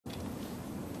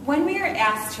When we are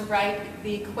asked to write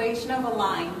the equation of a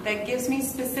line that gives me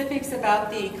specifics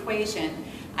about the equation,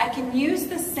 I can use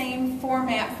the same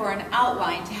format for an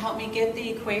outline to help me get the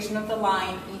equation of the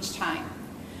line each time.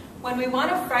 When we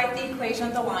want to write the equation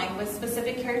of the line with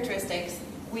specific characteristics,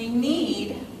 we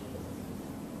need,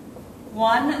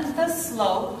 one, the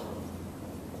slope,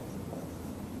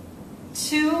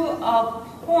 two, a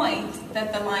point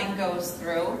that the line goes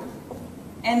through,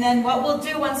 and then what we'll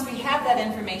do once we have that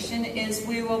information is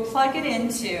we will plug it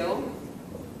into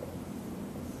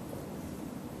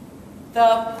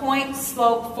the point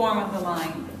slope form of the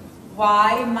line.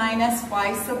 Y minus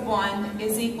y sub 1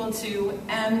 is equal to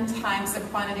m times the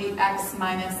quantity x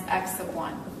minus x sub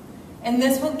 1. And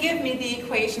this will give me the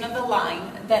equation of the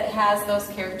line that has those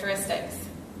characteristics.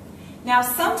 Now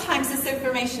sometimes this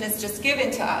information is just given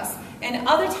to us, and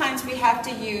other times we have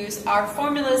to use our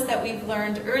formulas that we've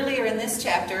learned earlier in this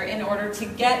chapter in order to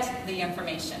get the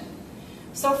information.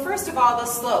 So first of all, the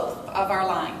slope of our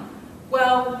line.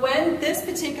 Well, when this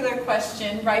particular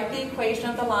question, write the equation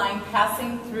of the line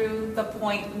passing through the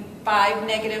point 5,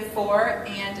 negative 4,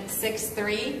 and 6,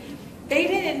 3, they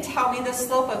didn't tell me the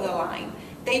slope of the line.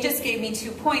 They just gave me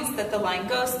 2 points that the line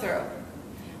goes through.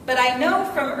 But I know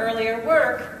from earlier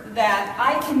work that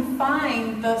I can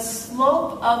find the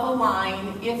slope of a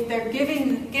line if they're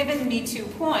given me 2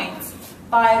 points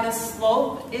by the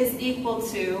slope is equal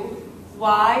to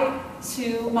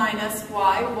y2 minus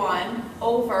y1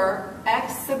 over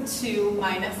x sub 2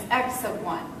 minus x sub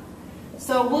 1.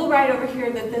 So we'll write over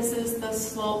here that this is the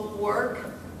slope work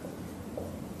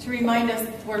to remind us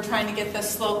we're trying to get the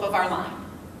slope of our line.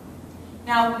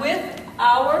 Now with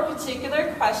our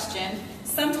particular question,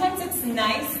 sometimes it's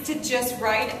nice to just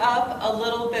write up a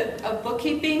little bit of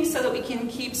bookkeeping so that we can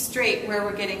keep straight where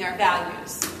we're getting our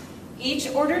values. Each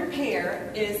ordered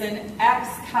pair is an x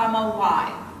comma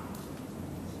y.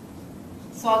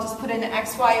 So I'll just put an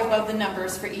xy above the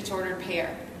numbers for each ordered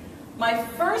pair. My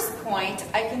first point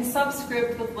I can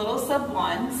subscript with little sub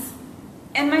 1s,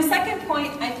 and my second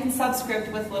point I can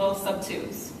subscript with little sub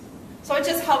 2s. So it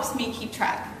just helps me keep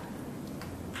track.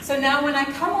 So now when I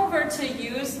come over to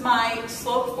use my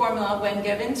slope formula when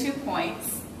given 2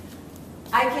 points,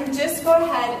 I can just go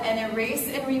ahead and erase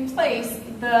and replace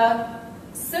the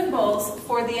symbols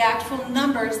for the actual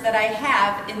numbers that I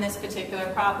have in this particular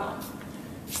problem.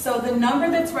 So the number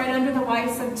that's right under the y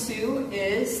sub 2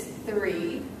 is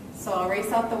 3. So I'll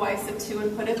erase out the y sub 2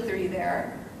 and put a 3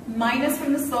 there. Minus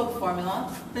from the slope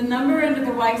formula. The number under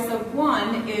the y sub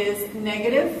 1 is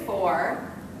negative 4.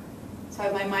 So I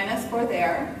have my minus 4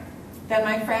 there. Then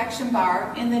my fraction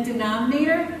bar. In the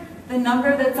denominator, the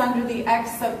number that's under the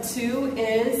x sub 2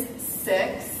 is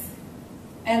 6.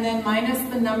 And then minus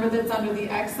the number that's under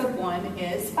the x sub 1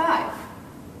 is 5.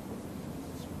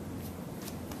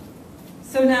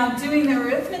 So now doing the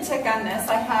arithmetic on this,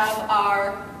 I have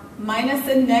our minus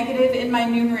and negative in my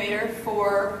numerator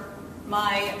for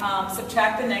my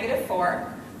subtract the negative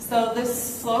 4. So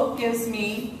this slope gives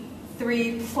me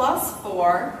 3 plus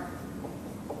 4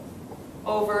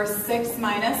 over 6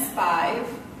 minus 5.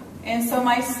 And so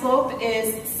my slope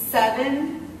is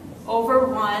 7 over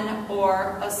 1,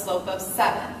 or a slope of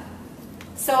 7.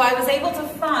 So I was able to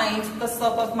find the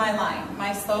slope of my line.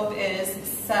 My slope is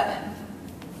 7.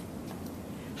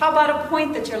 How about a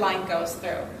point that your line goes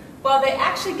through? Well, they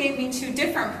actually gave me 2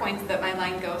 different points that my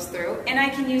line goes through, and I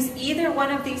can use either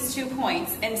one of these 2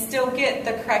 points and still get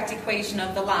the correct equation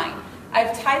of the line.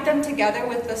 I've tied them together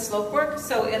with the slope work,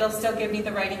 so it'll still give me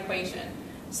the right equation.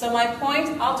 So my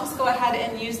point, I'll just go ahead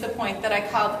and use the point that I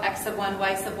called x sub 1,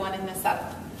 y sub 1 in the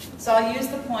setup. So I'll use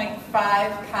the point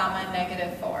 5 comma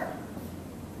negative 4.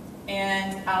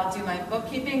 And I'll do my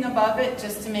bookkeeping above it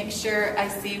just to make sure I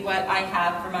see what I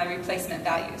have for my replacement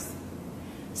values.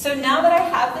 So now that I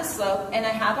have the slope and I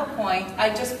have a point, I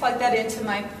just plug that into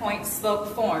my point slope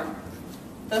form.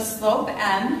 The slope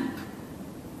m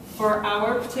for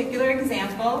our particular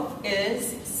example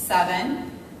is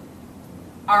 7.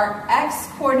 Our x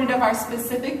coordinate of our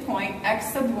specific point,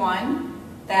 x sub 1,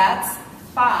 that's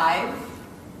 5.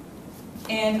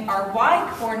 And our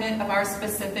y coordinate of our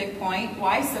specific point,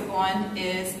 y sub 1,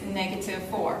 is negative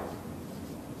 4.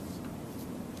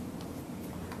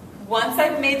 Once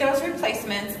I've made those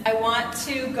replacements, I want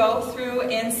to go through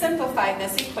and simplify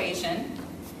this equation.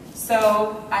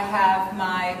 So I have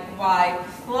my y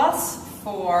plus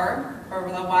 4,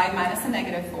 or the y minus a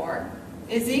negative 4,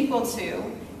 is equal to,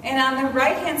 and on the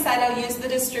right-hand side I'll use the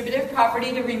distributive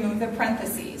property to remove the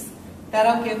parentheses.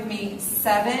 That'll give me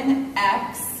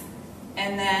 7x,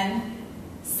 and then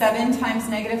 7 times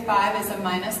negative 5 is a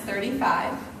minus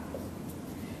 35.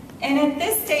 And at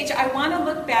this stage, I want to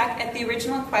look back at the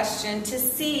original question to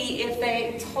see if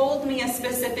they told me a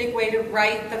specific way to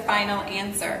write the final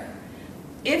answer.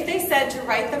 If they said to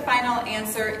write the final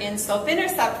answer in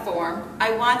slope-intercept form,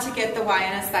 I want to get the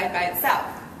y-NS by itself.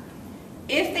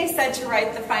 If they said to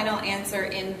write the final answer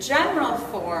in general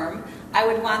form, I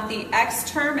would want the x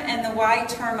term and the y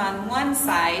term on one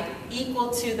side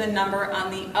equal to the number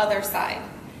on the other side.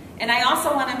 And I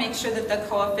also want to make sure that the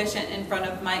coefficient in front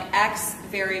of my x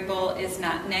variable is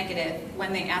not negative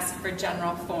when they ask for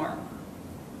general form.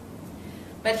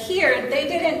 But here, they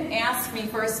didn't ask me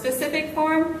for a specific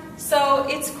form, so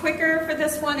it's quicker for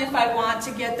this one if I want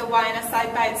to get the y-NS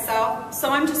by itself. So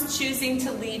I'm just choosing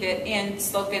to leave it in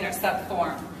slope-intercept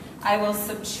form. I will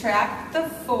subtract the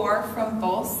 4 from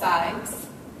both sides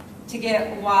to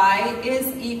get y is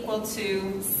equal to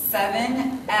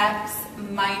 7x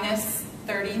minus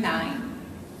 39.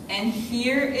 And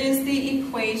here is the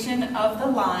equation of the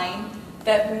line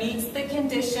that meets the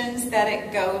conditions that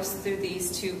it goes through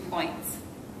these 2 points.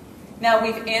 Now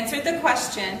we've answered the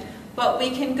question, but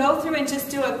we can go through and just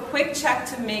do a quick check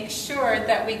to make sure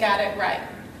that we got it right.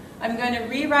 I'm going to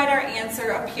rewrite our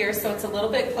answer up here so it's a little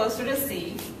bit closer to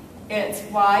C. It's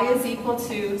y is equal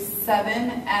to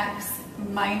 7x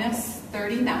minus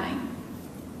 39.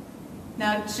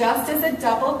 Now just as a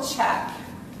double check,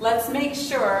 let's make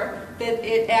sure that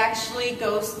it actually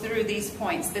goes through these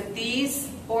points, that these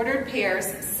ordered pairs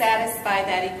satisfy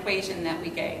that equation that we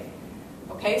gave.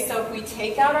 Okay, so if we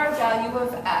take out our value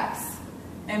of x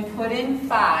and put in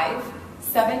 5,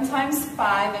 7 times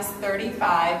 5 is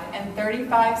 35, and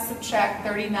 35 subtract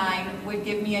 39 would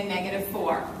give me a negative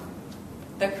 4,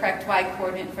 the correct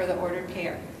y-coordinate for the ordered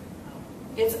pair.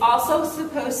 It's also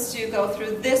supposed to go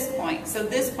through this point, so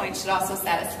this point should also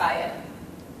satisfy it.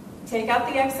 Take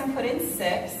out the x and put in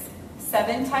 6.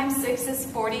 7 times 6 is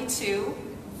 42.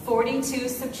 42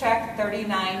 subtract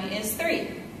 39 is 3.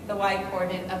 The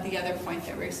y-coordinate of the other point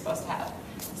that we're supposed to have.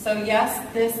 So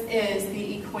yes, this is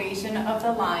the equation of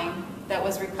the line that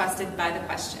was requested by the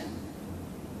question.